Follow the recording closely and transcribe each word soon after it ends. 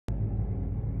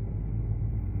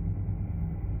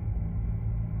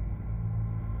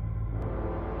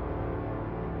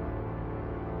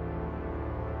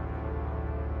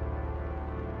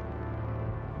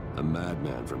A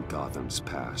madman from Gotham's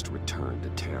past returned to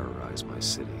terrorize my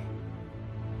city.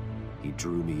 He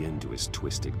drew me into his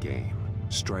twisted game,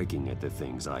 striking at the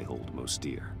things I hold most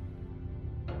dear.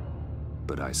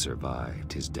 But I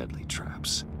survived his deadly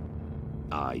traps.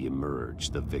 I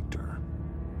emerged the victor.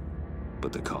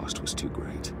 But the cost was too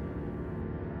great.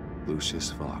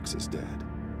 Lucius Fox is dead.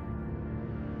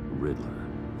 Riddler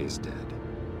is dead.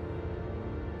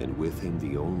 And with him,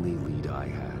 the only lead I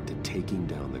had to taking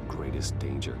down the greatest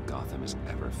danger Gotham has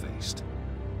ever faced.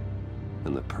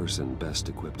 And the person best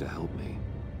equipped to help me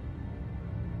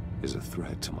is a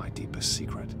threat to my deepest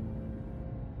secret.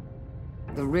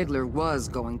 The Riddler was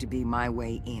going to be my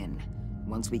way in,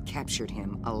 once we captured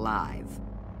him alive.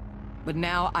 But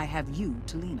now I have you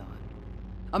to lean on.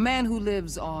 A man who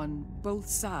lives on both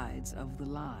sides of the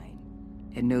line,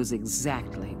 and knows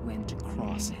exactly when to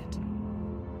cross it.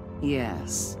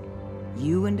 Yes,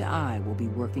 you and I will be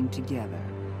working together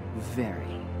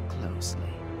very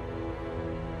closely.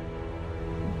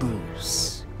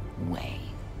 Bruce Wayne.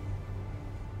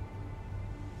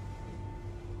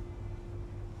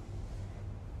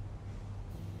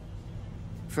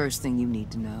 First thing you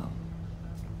need to know,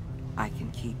 I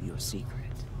can keep your secret.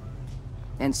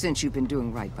 And since you've been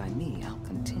doing right by me, I'll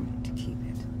continue to keep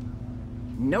it.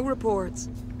 No reports,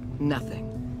 nothing.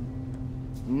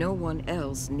 No one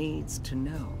else needs to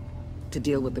know. To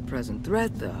deal with the present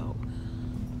threat, though,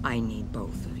 I need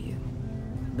both of you.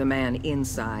 The man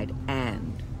inside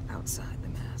and outside the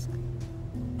mask.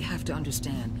 You have to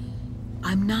understand,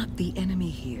 I'm not the enemy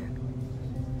here.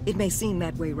 It may seem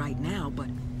that way right now, but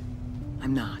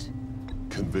I'm not.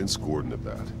 Convince Gordon of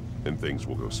that, and things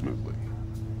will go smoothly.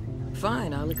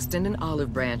 Fine, I'll extend an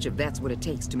olive branch if that's what it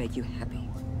takes to make you happy.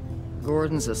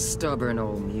 Gordon's a stubborn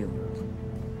old mule.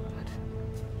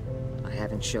 But I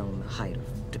haven't shown the height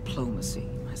of diplomacy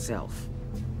myself.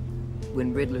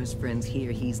 When Riddler's friends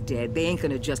hear he's dead, they ain't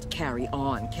gonna just carry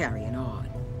on carrying on.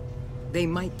 They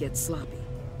might get sloppy.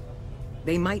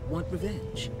 They might want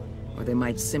revenge. Or they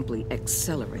might simply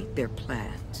accelerate their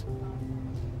plans.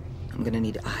 I'm gonna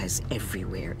need eyes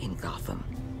everywhere in Gotham.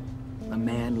 A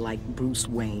man like Bruce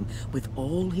Wayne, with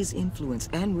all his influence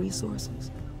and resources,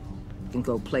 can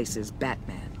go places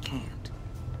Batman can't.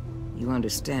 You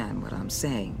understand what I'm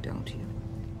saying, don't you?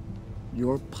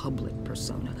 Your public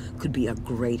persona could be a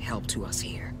great help to us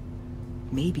here.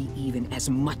 Maybe even as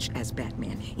much as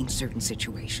Batman in certain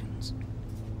situations.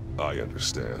 I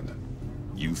understand.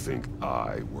 You think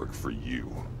I work for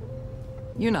you.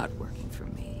 You're not working for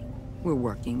me. We're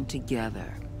working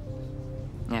together.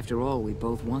 After all, we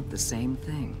both want the same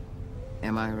thing.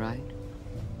 Am I right?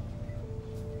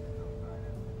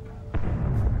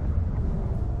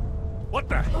 What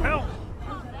the hell?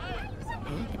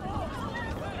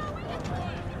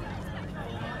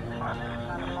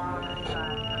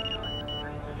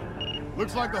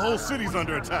 Looks like the whole city's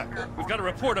under attack. We've got a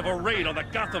report of a raid on the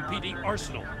Gotham PD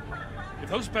arsenal. If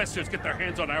those bastards get their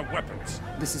hands on our weapons...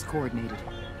 This is coordinated.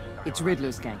 It's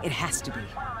Riddler's gang. It has to be.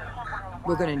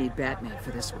 We're gonna need Batman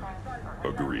for this one.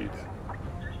 Agreed.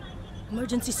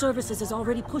 Emergency services is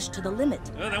already pushed to the limit.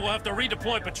 Then we'll have to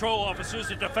redeploy patrol officers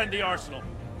to defend the arsenal.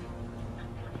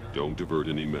 Don't divert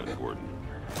any men, Gordon.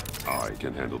 I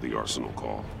can handle the arsenal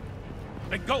call.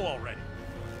 Then go already.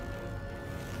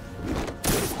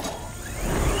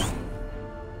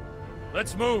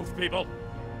 Let's move, people.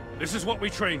 This is what we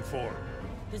trained for.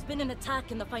 There's been an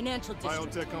attack in the financial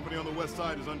district. Biotech company on the west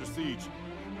side is under siege.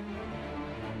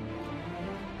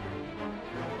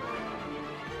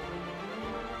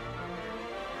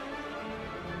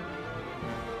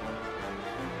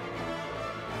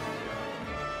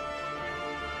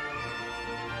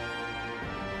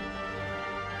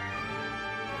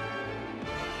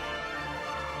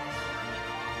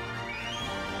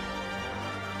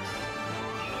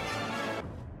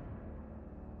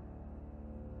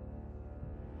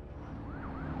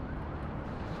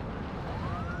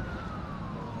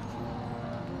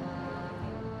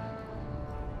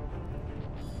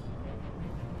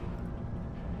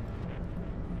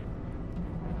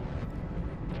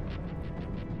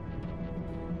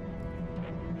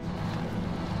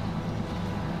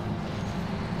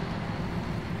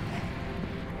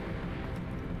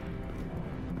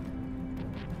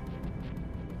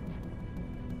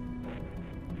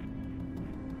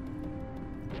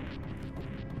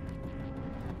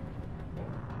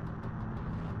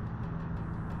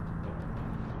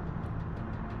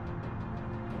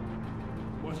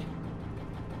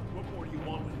 What more do you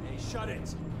want with me? Shut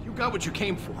it! You got what you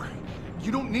came for.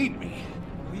 You don't need me.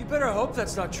 Well, you better hope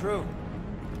that's not true.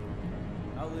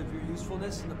 Outlive your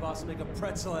usefulness and the boss will make a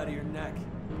pretzel out of your neck.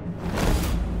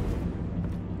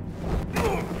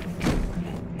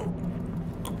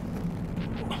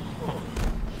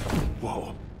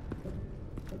 Whoa.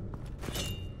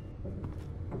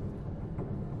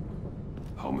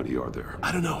 How many are there?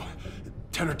 I don't know.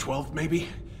 10 or 12, maybe?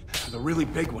 The really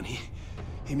big one, he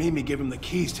made me give him the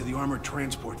keys to the armored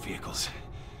transport vehicles.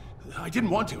 I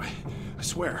didn't want to, I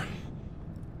swear.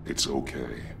 It's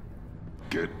okay.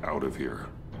 Get out of here.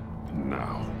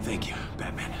 Now. Thank you,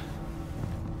 Batman.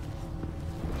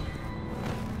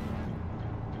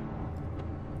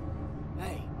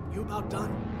 Hey, you about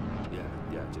done?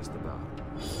 Yeah, just about.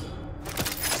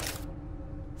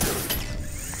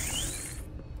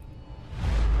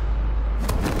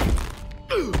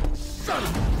 Son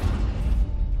of a...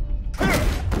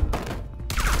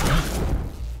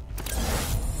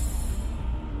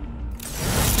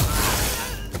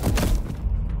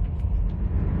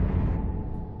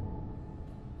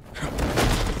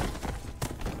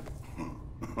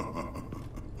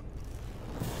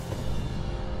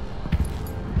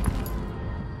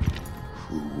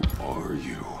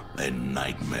 A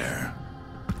nightmare,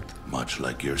 much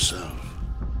like yourself.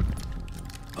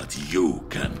 But you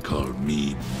can call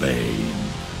me Bane.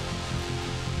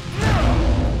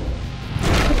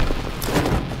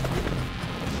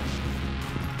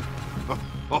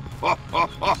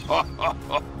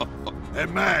 A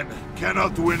man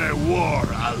cannot win a war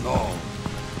alone.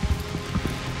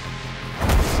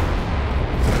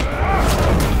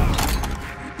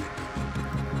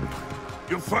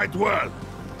 You fight well,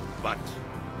 but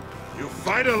you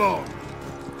fight alone.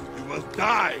 You will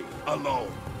die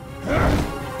alone.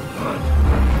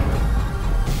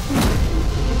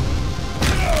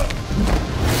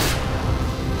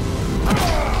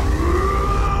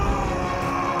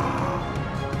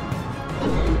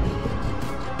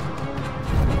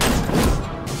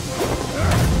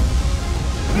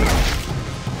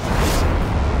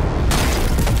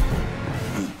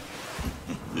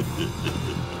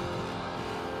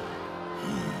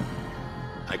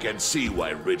 I can see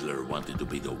why Riddler wanted to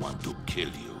be the one to kill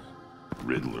you.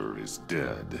 Riddler is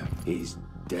dead. He's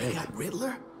dead. That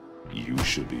Riddler? You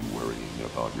should be worrying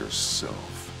about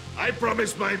yourself. I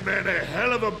promised my men a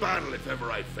hell of a battle if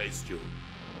ever I faced you.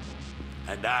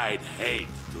 And I'd hate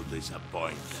to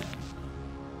disappoint them.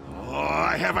 Oh,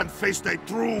 I haven't faced a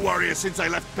true warrior since I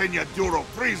left Peña Duro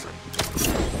prison.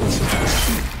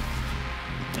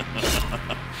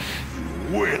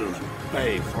 You will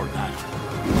pay for that.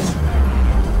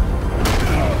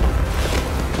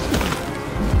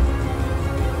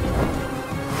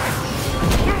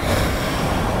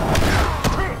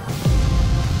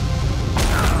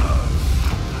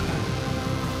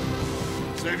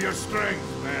 Save your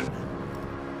strength, man.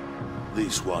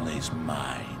 This one is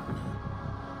mine.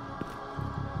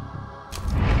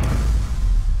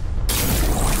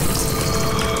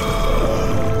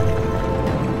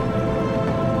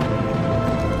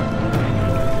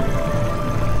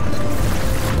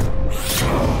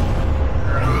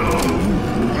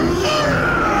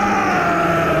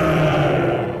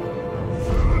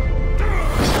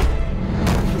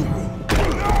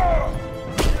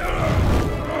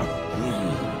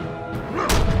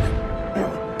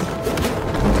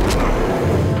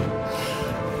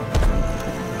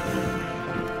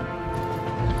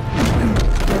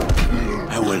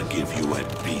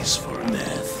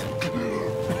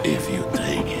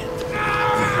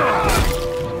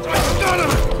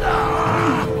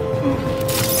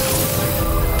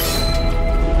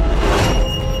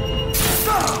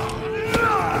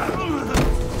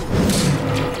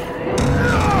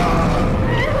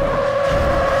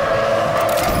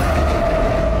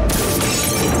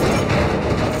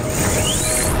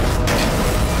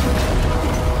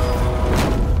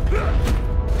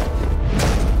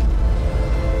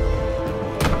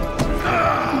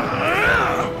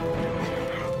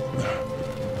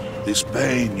 This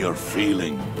pain you're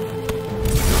feeling.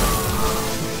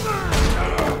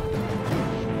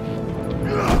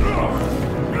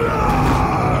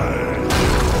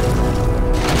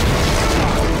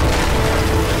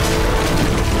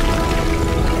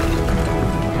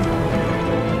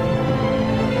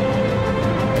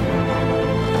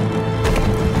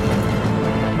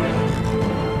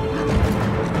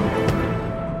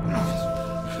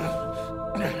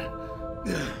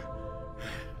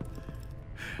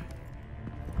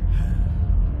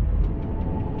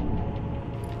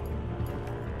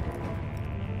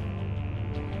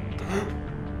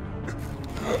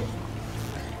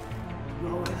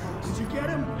 Did you get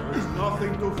him? There's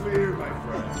nothing to fear, my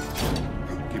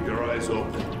friend. Keep your eyes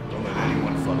open. Don't let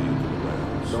anyone follow you to the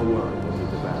grounds. Don't worry, we'll meet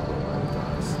the Batman when it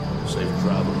does. Safe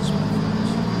travels, my friends.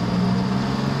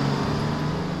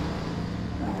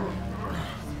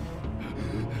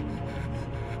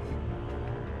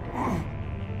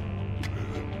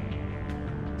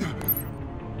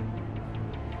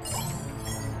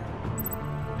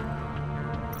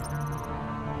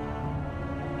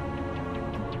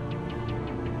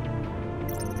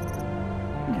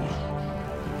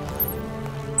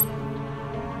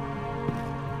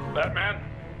 Batman?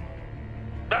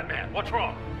 Batman, what's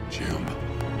wrong? Jim.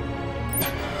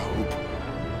 Help.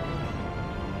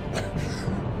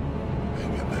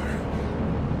 Hang in there.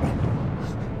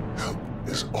 Help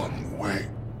is on the way.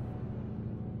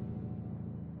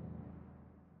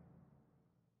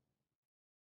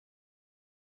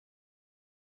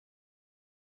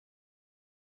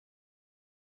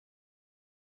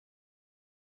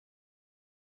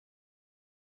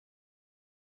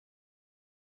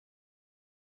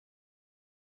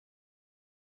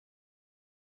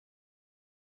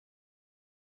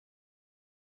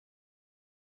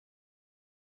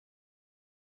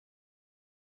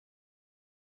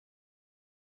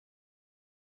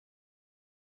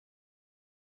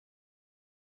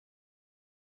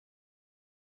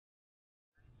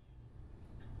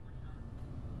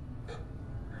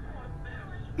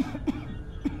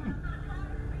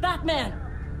 Batman!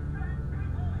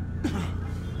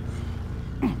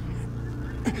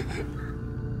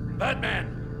 Batman!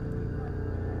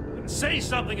 Say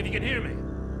something if you can hear me.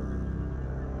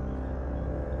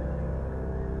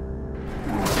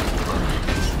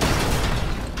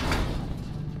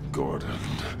 Gordon.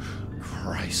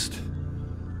 Christ.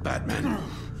 Batman.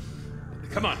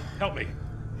 Come on, help me.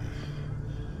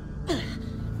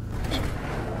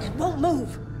 It won't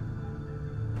move!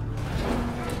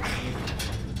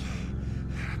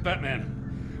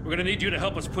 Batman, we're gonna need you to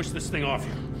help us push this thing off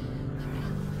you.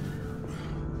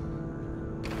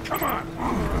 Come on!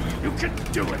 You can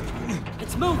do it!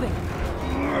 It's moving!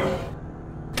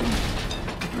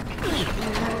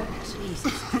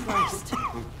 Jesus Christ.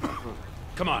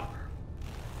 Come on.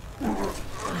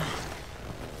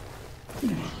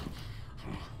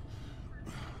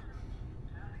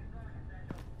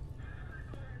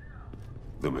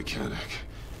 The mechanic.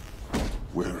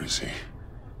 Where is he?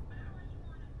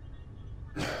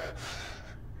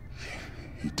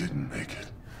 He didn't make it.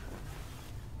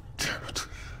 Damn it.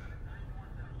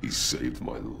 He saved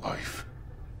my life.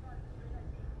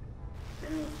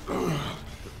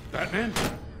 Batman?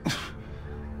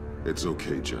 It's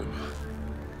okay, Jim.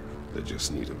 I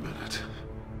just need a minute.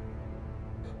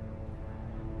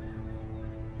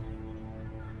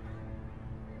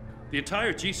 The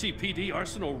entire GCPD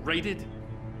arsenal raided?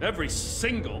 Every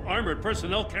single armored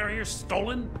personnel carrier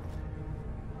stolen?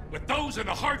 With those and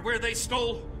the hardware they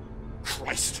stole?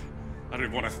 Christ, I don't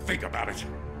even want to think about it.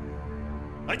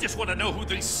 I just want to know who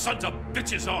these sons of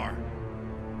bitches are.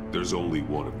 There's only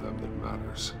one of them that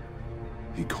matters.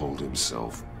 He called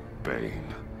himself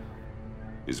Bane.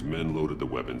 His men loaded the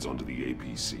weapons onto the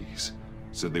APCs.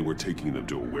 Said they were taking them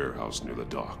to a warehouse near the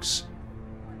docks.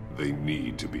 They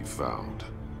need to be found.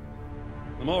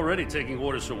 I'm already taking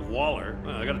orders from Waller.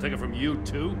 I gotta take it from you,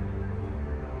 too?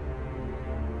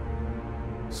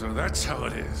 So that's how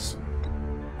it is.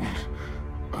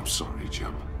 I'm sorry,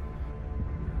 Jim.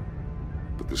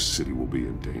 But the city will be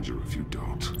in danger if you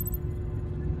don't.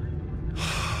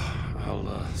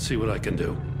 I'll see what I can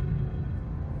do.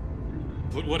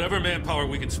 Put whatever manpower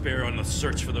we can spare on the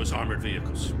search for those armored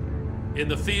vehicles. In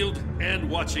the field and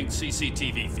watching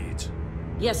CCTV feeds.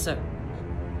 Yes, sir.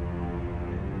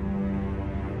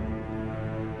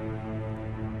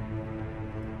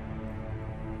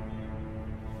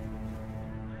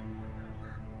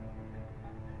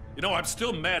 You know, I'm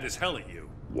still mad as hell at you.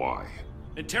 Why?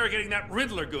 Interrogating that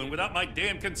Riddler goon without my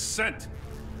damn consent.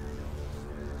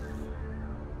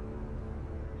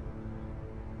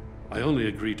 I only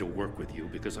agreed to work with you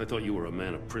because I thought you were a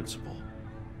man of principle.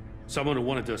 Someone who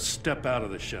wanted to step out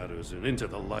of the shadows and into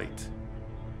the light.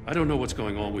 I don't know what's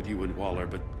going on with you and Waller,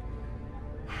 but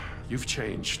you've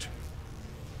changed.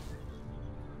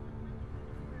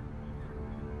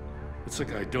 It's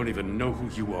like I don't even know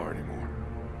who you are anymore.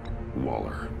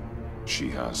 Waller. She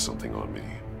has something on me.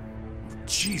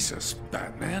 Jesus,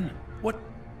 Batman. What?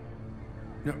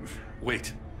 No,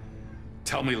 wait.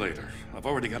 Tell me later. I've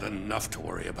already got enough to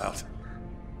worry about.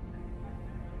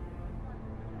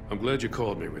 I'm glad you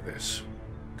called me with this.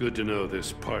 Good to know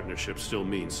this partnership still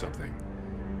means something.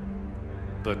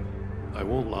 But I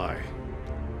won't lie.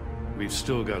 We've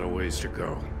still got a ways to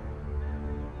go.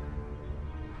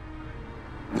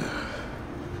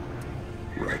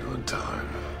 Right on time.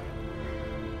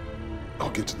 I'll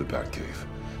get to the Batcave.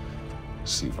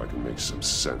 See if I can make some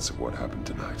sense of what happened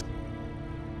tonight.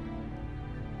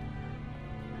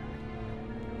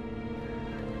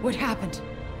 What happened?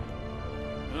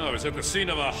 Oh, I was at the scene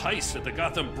of a heist at the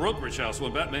Gotham brokerage house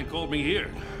when Batman called me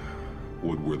here.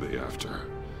 What were they after?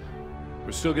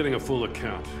 We're still getting a full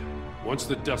account. Once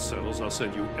the dust settles, I'll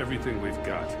send you everything we've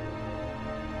got.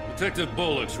 Detective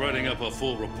Bullock's writing up a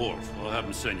full report. I'll have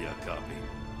him send you a copy.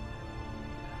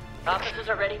 Officers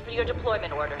are ready for your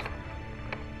deployment orders.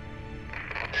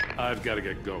 I've got to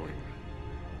get going.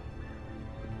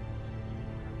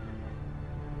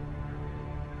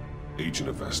 Agent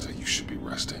Avesta, you should be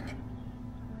resting.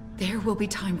 There will be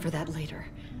time for that later.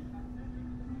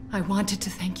 I wanted to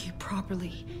thank you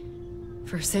properly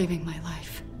for saving my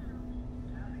life.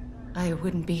 I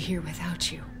wouldn't be here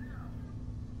without you.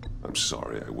 I'm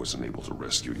sorry I wasn't able to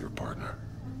rescue your partner.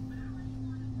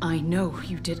 I know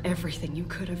you did everything you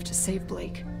could have to save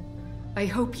Blake. I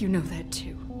hope you know that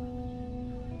too.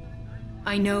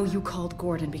 I know you called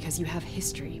Gordon because you have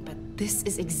history, but this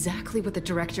is exactly what the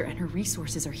Director and her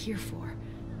resources are here for.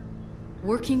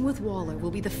 Working with Waller will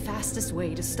be the fastest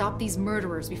way to stop these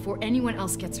murderers before anyone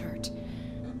else gets hurt.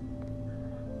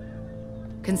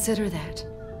 Consider that.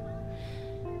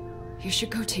 You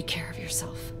should go take care of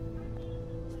yourself.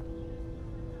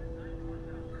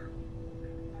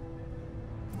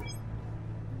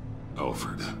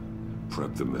 Alfred,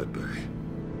 prep the med bay.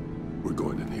 We're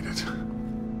going to need it.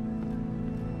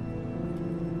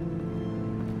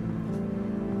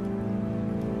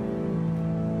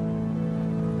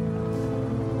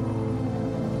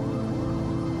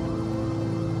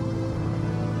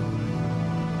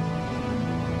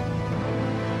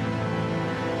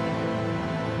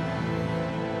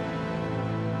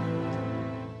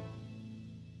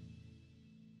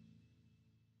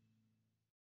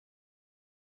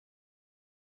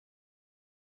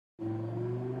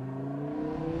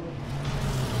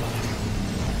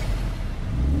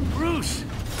 Bruce!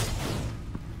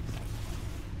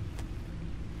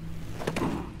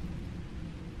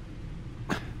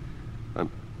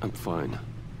 I'm fine.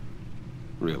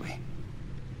 Really.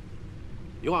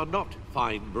 You are not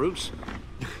fine, Bruce.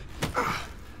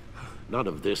 None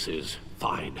of this is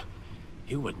fine.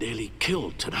 You were nearly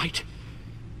killed tonight.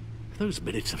 Those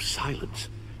minutes of silence,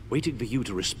 waiting for you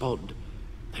to respond,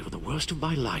 they were the worst of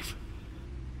my life.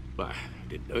 I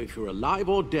didn't know if you were alive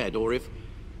or dead, or if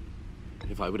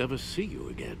I would ever see you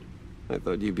again. I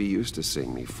thought you'd be used to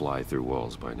seeing me fly through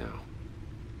walls by now.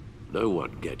 No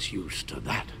one gets used to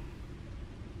that.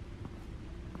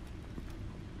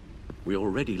 We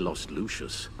already lost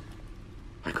Lucius.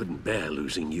 I couldn't bear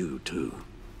losing you, too.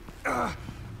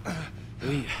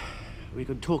 We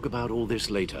can talk about all this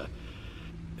later.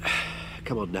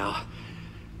 Come on now.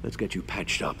 Let's get you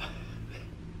patched up.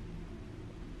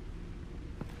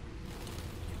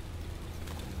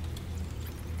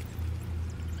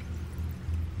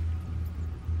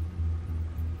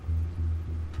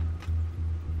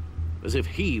 As if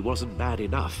he wasn't bad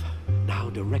enough, now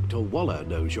Director Waller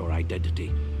knows your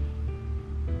identity.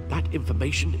 That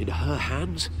information in her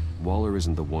hands? Waller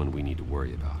isn't the one we need to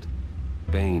worry about.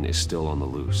 Bane is still on the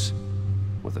loose,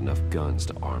 with enough guns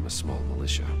to arm a small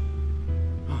militia.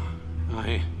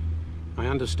 I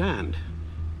understand.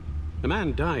 The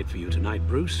man died for you tonight,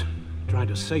 Bruce. Tried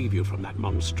to save you from that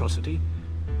monstrosity.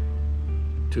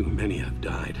 Too many have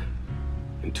died.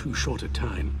 In too short a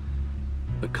time.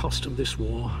 The cost of this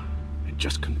war, it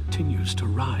just continues to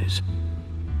rise.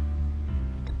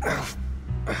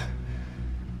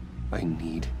 I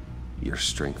need your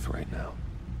strength right now.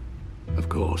 Of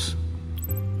course.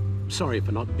 Sorry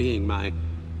for not being my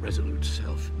resolute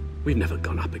self. We've never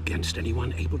gone up against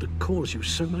anyone able to cause you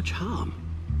so much harm.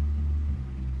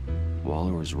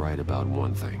 Waller was right about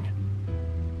one thing.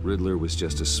 Riddler was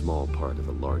just a small part of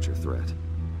a larger threat.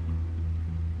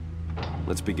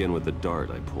 Let's begin with the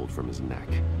dart I pulled from his neck.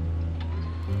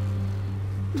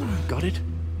 Got it?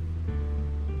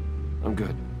 I'm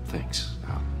good, thanks.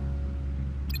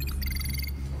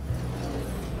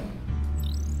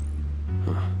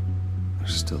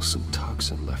 There's still some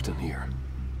toxin left in here.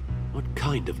 What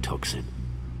kind of toxin?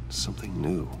 Something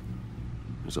new.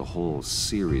 There's a whole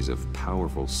series of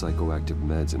powerful psychoactive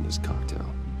meds in this cocktail.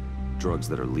 Drugs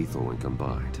that are lethal when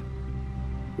combined.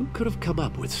 Who could have come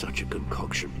up with such a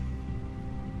concoction?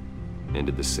 And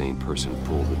did the same person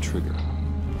pull the trigger?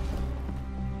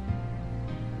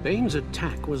 Bane's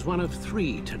attack was one of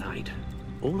 3 tonight,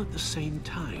 all at the same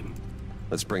time.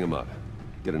 Let's bring him up.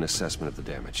 Get an assessment of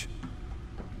the damage.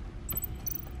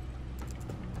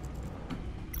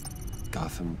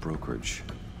 Gotham brokerage.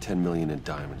 10 million in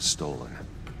diamonds stolen.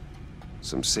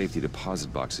 Some safety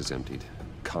deposit boxes emptied.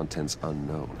 Contents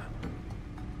unknown.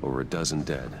 Over a dozen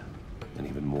dead, and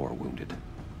even more wounded.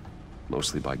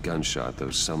 Mostly by gunshot, though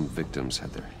some victims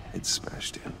had their heads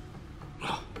smashed in.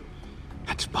 Oh,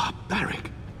 that's barbaric.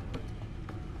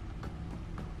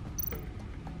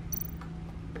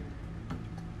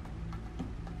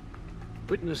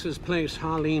 Witnesses place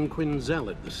Harleen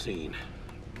Quinzel at the scene.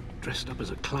 Dressed up as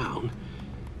a clown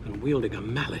and wielding a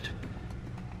mallet.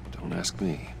 Don't ask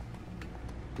me.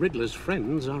 Riddler's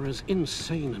friends are as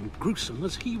insane and gruesome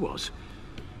as he was.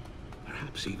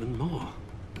 perhaps even more.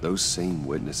 Those same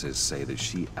witnesses say that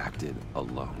she acted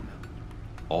alone.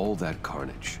 All that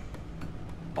carnage,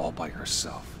 all by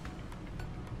herself.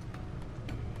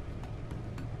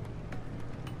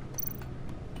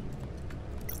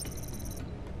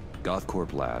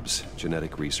 Gothcorp Labs,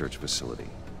 genetic research facility.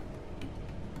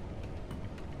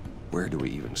 Where do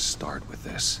we even start with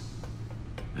this?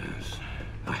 Yes,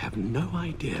 I have no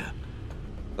idea.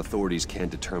 Authorities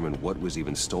can't determine what was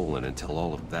even stolen until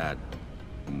all of that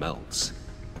melts.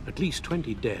 At least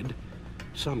 20 dead,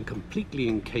 some completely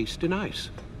encased in ice.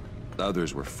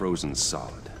 Others were frozen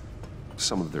solid.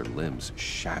 Some of their limbs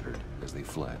shattered as they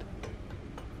fled.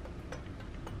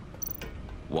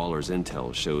 Waller's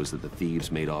intel shows that the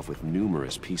thieves made off with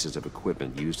numerous pieces of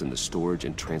equipment used in the storage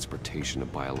and transportation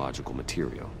of biological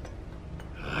material.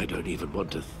 I don't even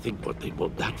want to think what they'd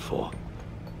want that for.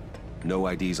 No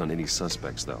IDs on any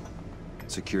suspects, though.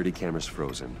 Security cameras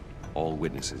frozen. All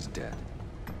witnesses dead.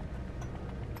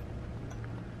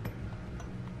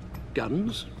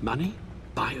 Guns? Money?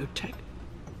 Biotech?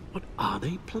 What are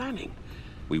they planning?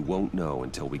 We won't know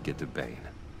until we get to Bane.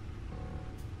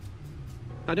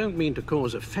 I don't mean to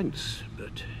cause offense,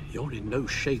 but you're in no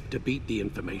shape to beat the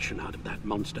information out of that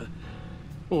monster,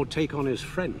 or take on his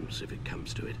friends if it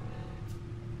comes to it.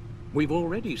 We've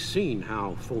already seen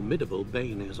how formidable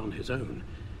Bane is on his own.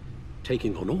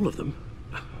 Taking on all of them,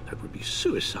 that would be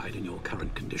suicide in your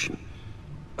current condition.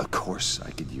 Of course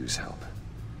I could use help.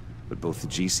 But both the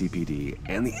GCPD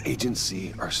and the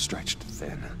agency are stretched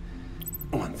thin.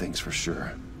 One thing's for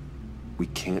sure. We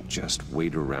can't just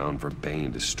wait around for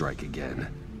Bane to strike again.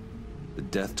 The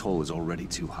death toll is already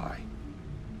too high.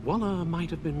 Waller might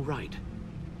have been right.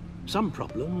 Some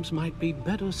problems might be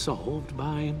better solved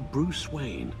by Bruce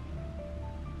Wayne.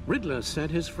 Riddler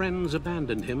said his friends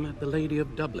abandoned him at the Lady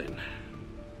of Dublin.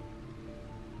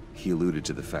 He alluded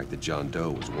to the fact that John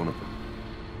Doe was one of them.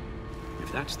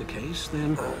 If that's the case,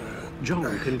 then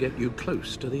John can get you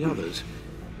close to the others.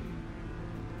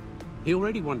 He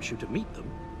already wants you to meet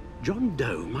them. John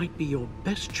Doe might be your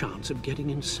best chance of getting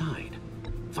inside,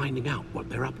 finding out what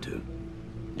they're up to.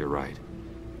 You're right.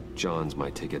 John's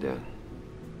my ticket in.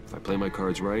 If I play my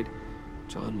cards right,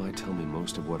 John might tell me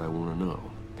most of what I want to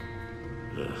know.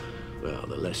 Well,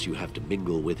 the less you have to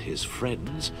mingle with his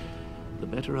friends, the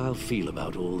better I'll feel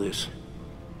about all this.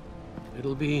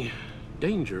 It'll be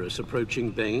dangerous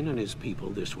approaching Bane and his people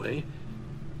this way.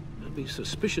 They'll be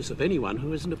suspicious of anyone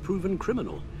who isn't a proven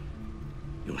criminal.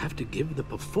 You'll have to give the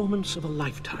performance of a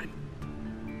lifetime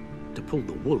to pull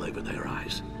the wool over their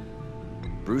eyes.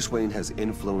 Bruce Wayne has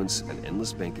influence, an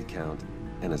endless bank account,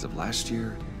 and as of last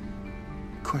year,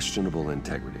 questionable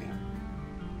integrity.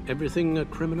 Everything a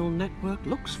criminal network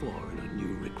looks for in a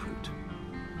new recruit.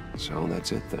 So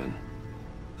that's it then.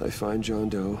 I find John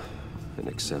Doe and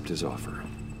accept his offer.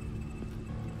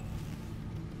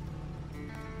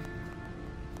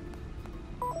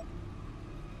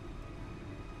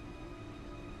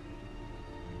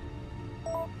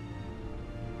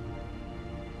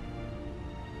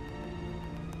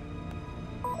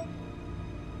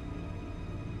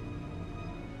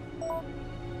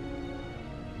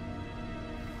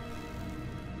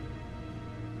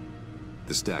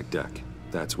 The stacked deck.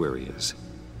 That's where he is.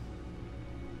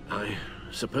 I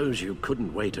suppose you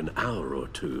couldn't wait an hour or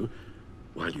two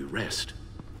while you rest?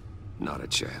 Not a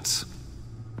chance.